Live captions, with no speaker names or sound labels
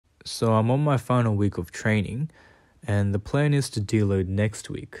So I'm on my final week of training, and the plan is to deload next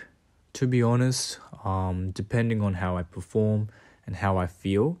week. To be honest, depending on how I perform and how I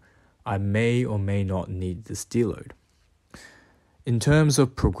feel, I may or may not need this deload. In terms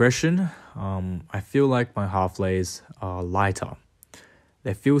of progression, I feel like my half lays are lighter.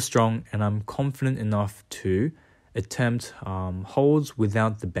 They feel strong, and I'm confident enough to attempt holds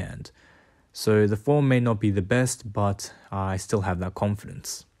without the band. So the form may not be the best, but I still have that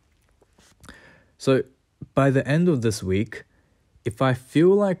confidence. So by the end of this week, if I feel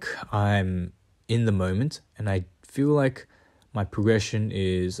like I'm in the moment and I feel like my progression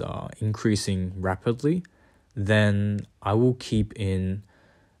is increasing rapidly, then I will keep in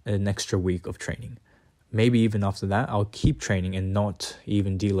an extra week of training. Maybe even after that, I'll keep training and not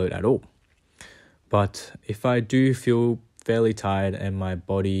even deload at all. But if I do feel fairly tired and my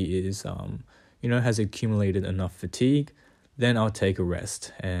body is, has accumulated enough fatigue, then I'll take a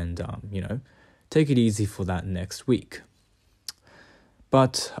rest and, take it easy for that next week.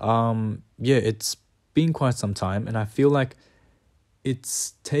 But, it's been quite some time, and I feel like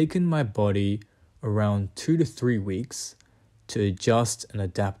it's taken my body around 2 to 3 weeks to adjust and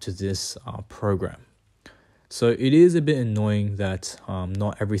adapt to this program. So it is a bit annoying that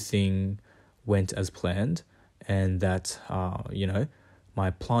not everything went as planned, and that, my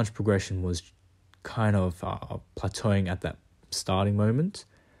planche progression was kind of plateauing at that starting moment.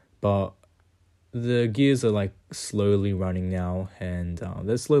 But the gears are like slowly running now, and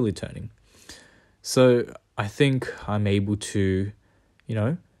they're slowly turning. So I think I'm able to,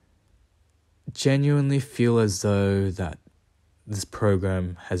 genuinely feel as though that this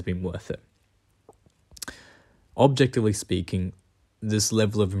program has been worth it. Objectively speaking, this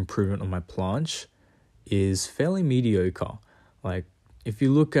level of improvement on my planche is fairly mediocre. Like, if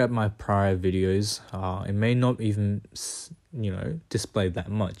you look at my prior videos, it may not even, display that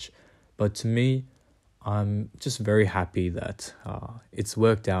much. But to me, I'm just very happy that it's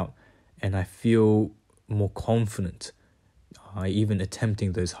worked out, and I feel more confident even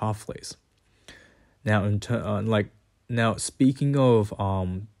attempting those half lays. Now, now speaking of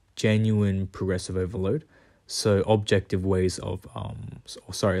genuine progressive overload, so objective ways of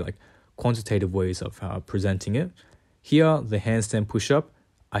quantitative ways of presenting it. Here, the handstand push-up,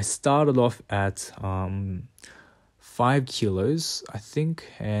 I started off at 5 kilos, I think,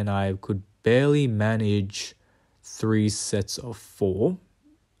 and I could barely manage 3 sets of 4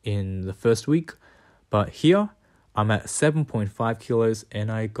 in the first week. But here, I'm at 7.5 kilos, and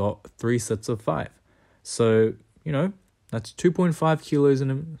I got 3 sets of 5. So, that's 2.5 kilos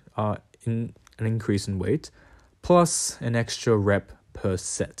in an increase in weight, plus an extra rep per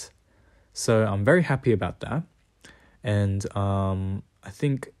set. So I'm very happy about that. And I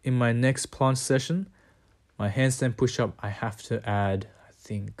think in my next planche session, my handstand push-up, I have to add, I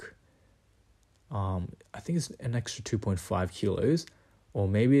think it's an extra 2.5 kilos, or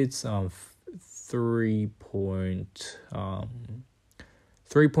maybe it's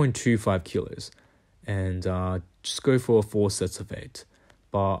 3.25 kilos, and just go for 4 sets of 8.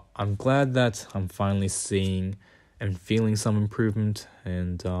 But I'm glad that I'm finally seeing and feeling some improvement,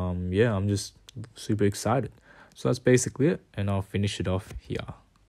 and I'm just super excited. So that's basically it, and I'll finish it off here.